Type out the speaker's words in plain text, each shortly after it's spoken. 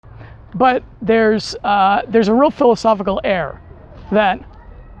But there's a real philosophical error that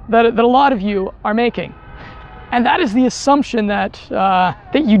a lot of you are making, and that is the assumption that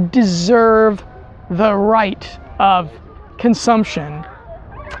you deserve the right of consumption.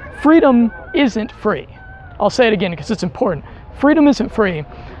 Freedom isn't free. I'll say it again because it's important. Freedom isn't free,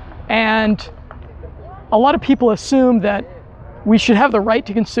 and a lot of people assume that we should have the right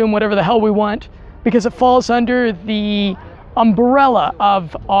to consume whatever the hell we want because it falls under the umbrella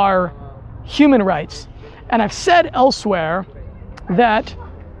of our human rights. And I've said elsewhere that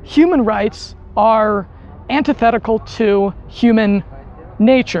human rights are antithetical to human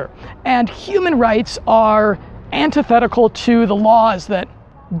nature, and human rights are antithetical to the laws that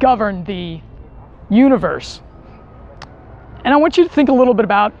govern the universe. And I want you to think a little bit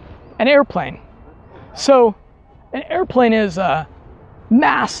about an airplane. So an airplane is a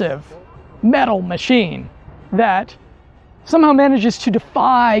massive metal machine that somehow manages to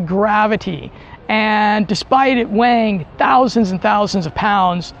defy gravity, and despite it weighing thousands and thousands of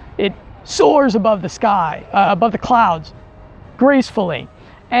pounds, it soars above the sky, above the clouds, gracefully.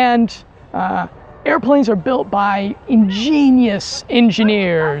 And airplanes are built by ingenious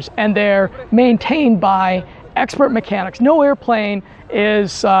engineers, and they're maintained by expert mechanics. No airplane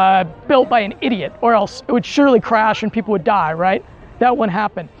is built by an idiot, or else it would surely crash and people would die, right? That wouldn't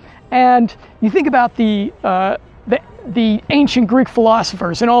happen. And you think about the ancient Greek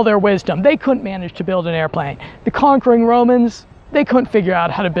philosophers and all their wisdom. They couldn't manage to build an airplane. The conquering Romans, they couldn't figure out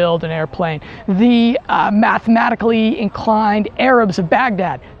how to build an airplane. The mathematically inclined Arabs of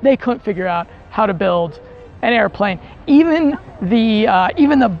Baghdad, they couldn't figure out how to build an airplane. Even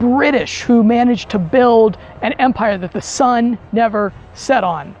the British, who managed to build an empire that the sun never set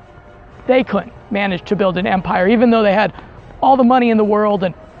on, they couldn't manage to build an empire, even though they had all the money in the world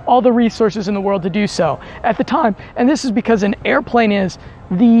and all the resources in the world to do so at the time. And this is because an airplane is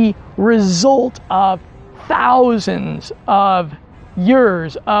the result of thousands of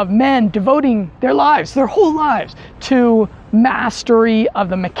years of men devoting their lives, their whole lives, to mastery of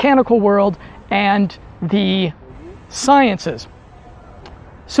the mechanical world and the sciences.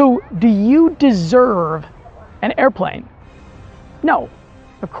 So do you deserve an airplane? No,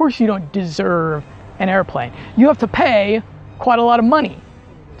 of course you don't deserve an airplane. You have to pay quite a lot of money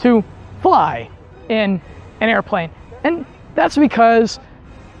to fly in an airplane. And that's because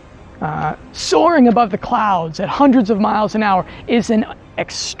soaring above the clouds at hundreds of miles an hour is an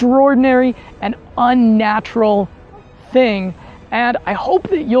extraordinary and unnatural thing. And I hope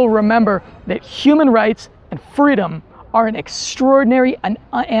that you'll remember that human rights and freedom are an extraordinary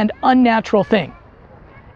and unnatural thing.